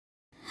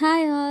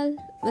Hi all,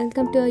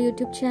 welcome to our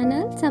YouTube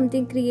channel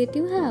Something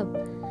Creative Hub.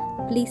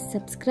 Please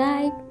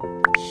subscribe,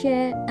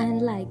 share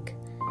and like.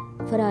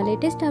 For our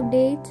latest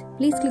updates,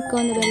 please click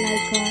on the bell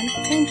icon.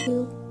 Thank you.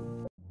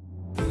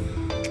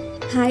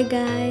 Hi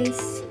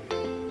guys,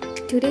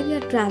 today we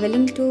are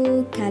traveling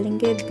to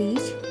Calangute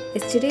Beach.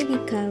 Yesterday we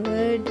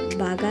covered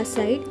Baga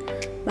side,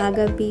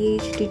 Baga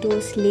Beach,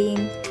 Tito's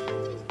Lane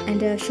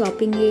and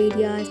shopping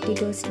areas,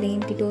 Tito's Lane,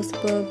 Tito's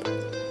Pub,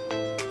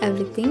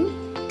 everything.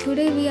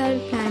 Today we are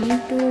planning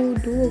to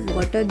do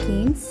water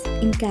games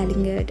in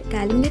Calangute.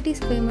 Calangute is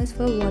famous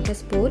for water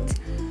sports.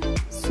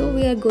 So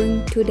we are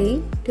going today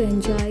to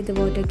enjoy the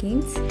water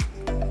games.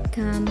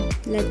 Come,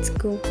 let's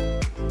go.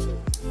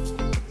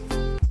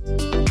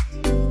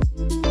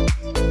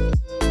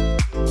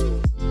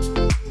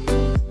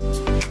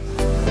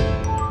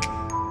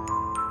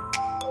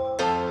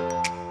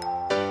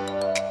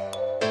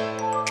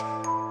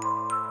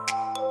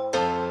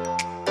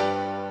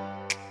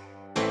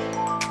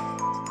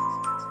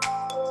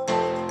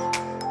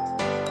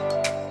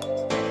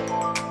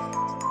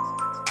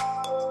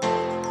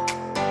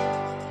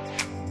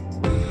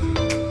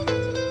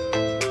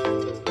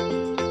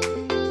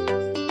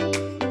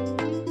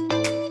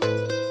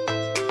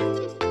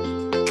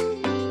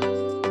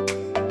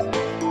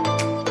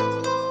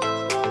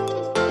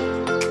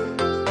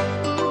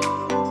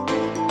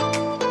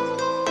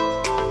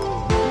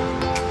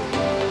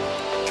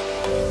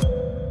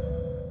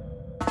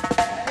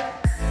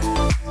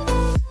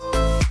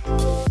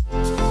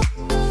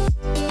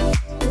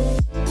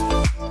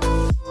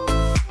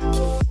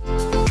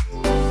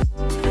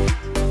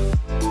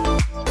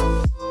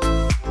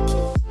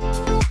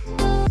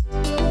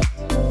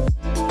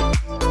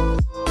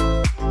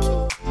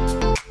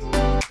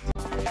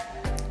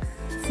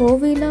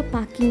 Four-wheeler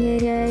parking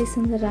area is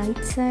on the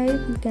right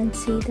side. You can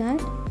see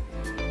that.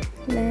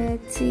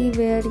 Let's see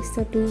where is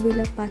the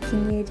two-wheeler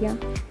parking area.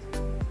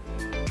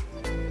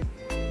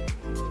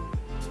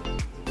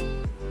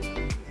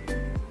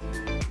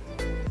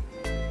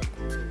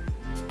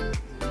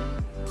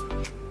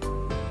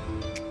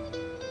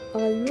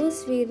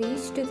 Almost we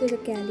reached to the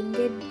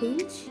Calangute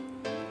Beach.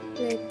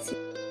 Let's see.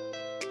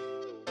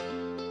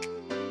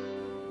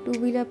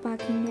 Two-wheeler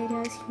parking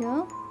area is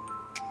here.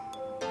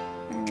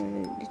 And we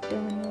will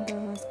return the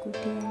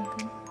scooty and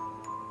come.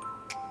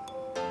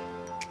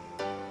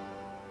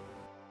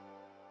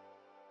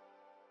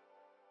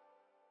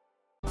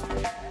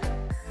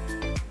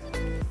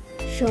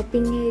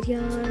 Shopping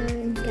area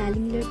in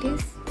Calangute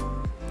is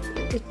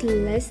little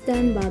less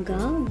than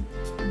Baga.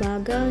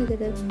 Baga,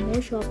 there is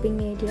no shopping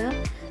area.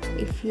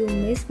 If you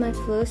missed my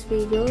first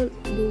video,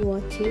 do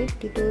watch it.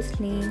 Tito's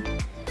Lane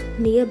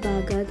near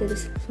Baga, there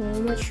is so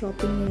much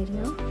shopping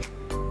area.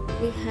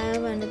 We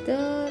have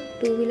another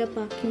two-wheeler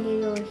parking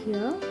area over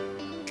here.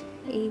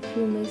 If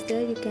you miss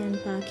that, you can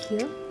park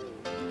here.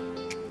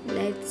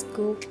 Let's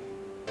go.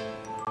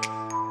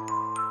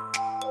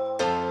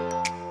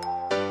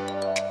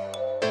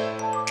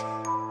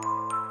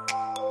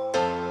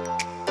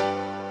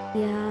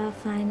 Yeah,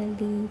 finally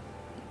you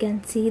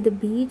can see the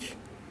beach.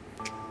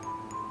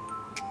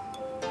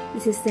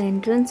 This is the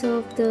entrance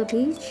of the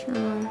beach.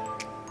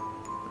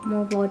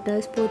 More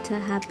water sports are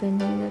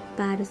happening, like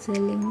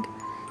Paraselling,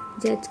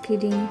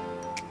 Jetski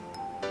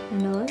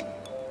and all.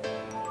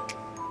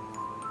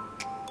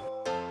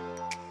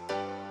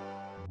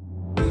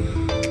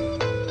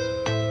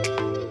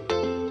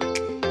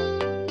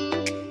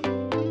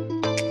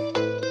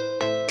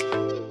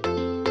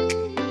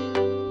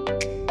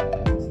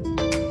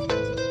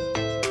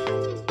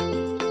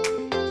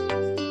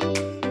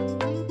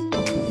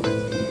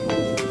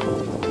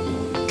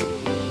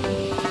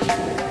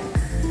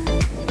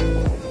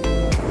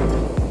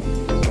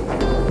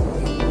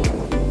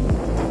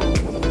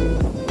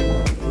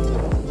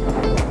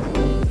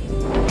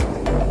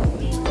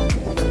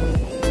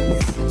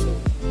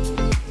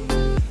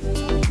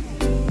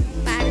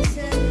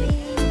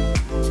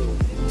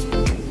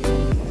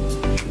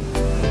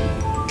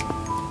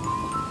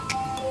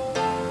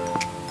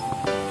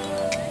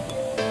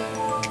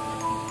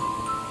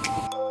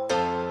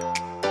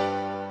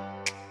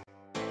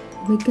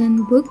 We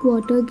can book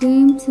water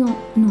games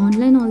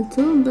online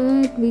also,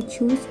 but we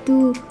choose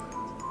to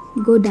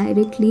go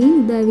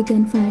directly. There we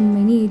can find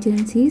many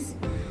agencies.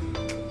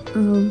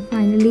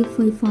 Finally,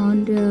 we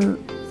found a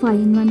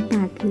 5-in-1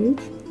 package.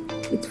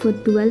 It's for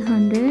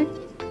 1200,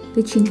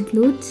 which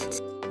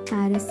includes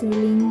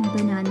Paraselling,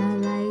 banana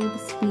ride,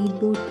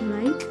 speedboat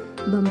ride,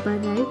 bumper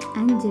ride,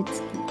 and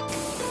Jetski.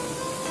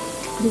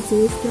 This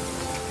is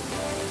the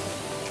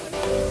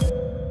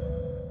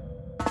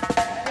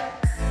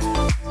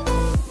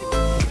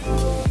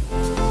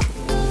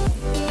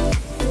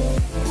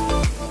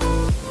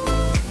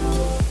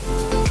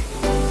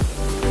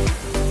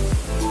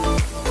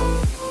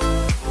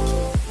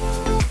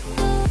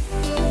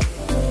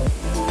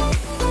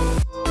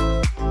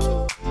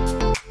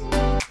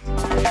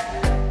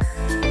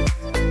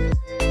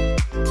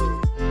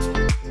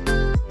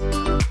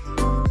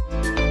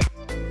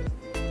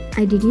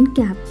I didn't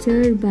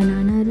capture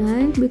banana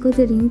ride because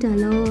they didn't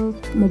allow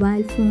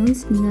mobile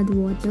phones near the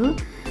water.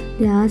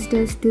 They asked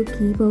us to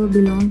keep our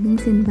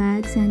belongings in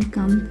bags and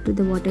come to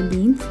the water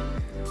games.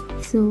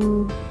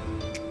 So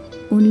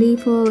only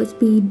for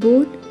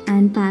speedboat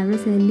and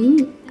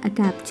parasailing I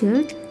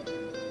captured.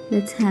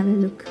 Let's have a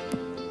look.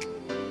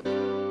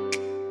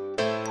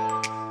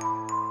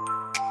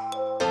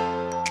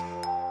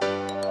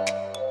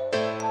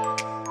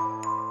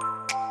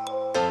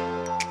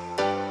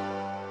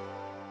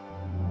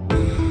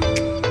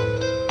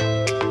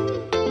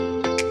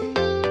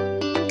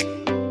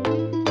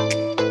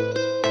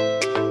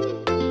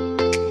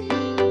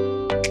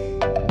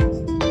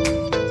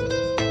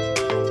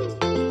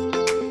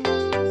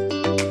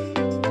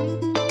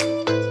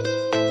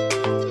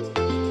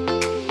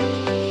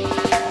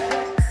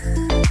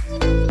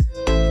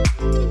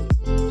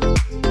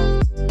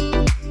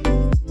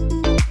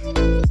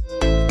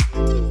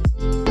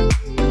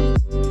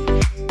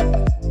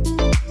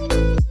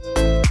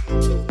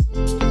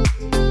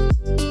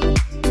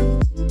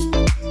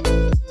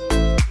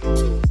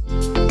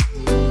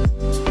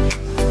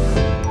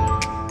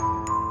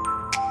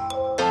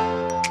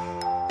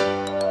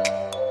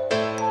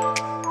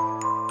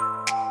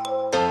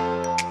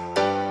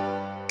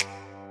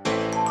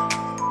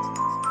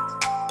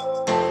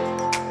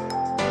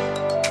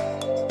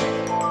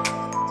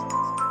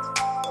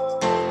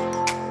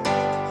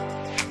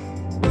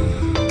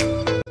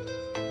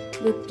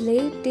 We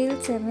played till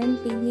 7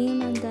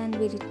 p.m. and then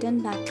we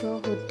returned back to our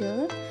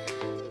hotel.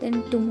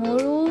 Then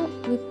tomorrow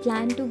we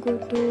plan to go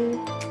to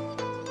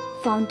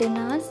Fountain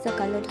the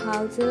Colored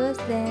Houses,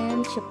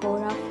 then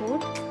Shapora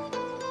Fort,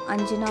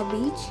 Anjana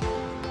Beach.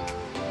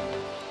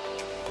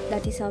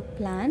 That is our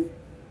plan.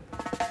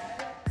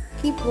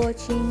 Keep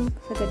watching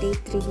for the day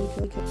 3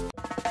 video.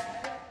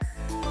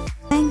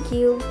 Thank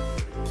you.